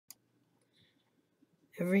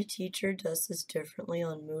Every teacher does this differently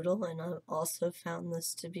on Moodle, and I've also found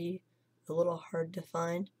this to be a little hard to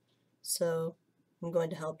find, so I'm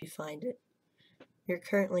going to help you find it. You're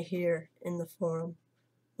currently here in the forum.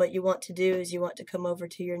 What you want to do is you want to come over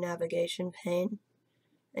to your navigation pane,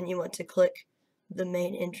 and you want to click the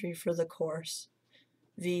main entry for the course,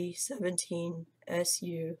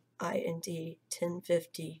 V17SU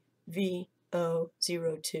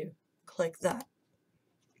INT-1050-VO02. Click that.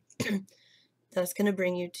 That's going to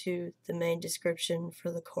bring you to the main description for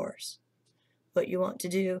the course. What you want to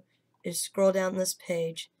do is scroll down this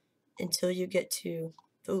page until you get to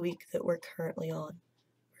the week that we're currently on.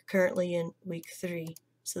 We're currently in week 3,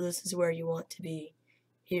 so this is where you want to be.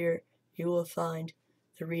 Here you will find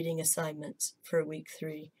the reading assignments for week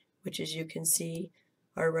 3, which, as you can see,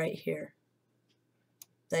 are right here.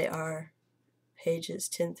 They are pages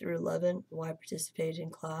 10 through 11, why participate in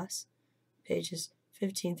class, pages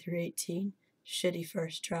 15 through 18, shitty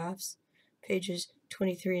first drafts, pages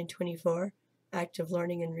 23 and 24, active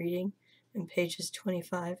learning and reading, and pages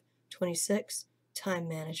 25, 26, time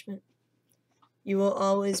management. You will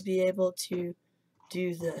always be able to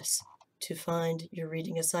do this to find your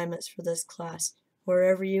reading assignments for this class.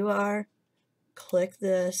 Wherever you are, click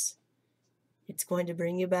this. It's going to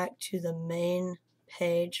bring you back to the main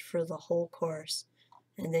page for the whole course,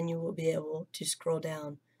 and then you will be able to scroll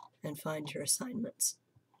down and find your assignments.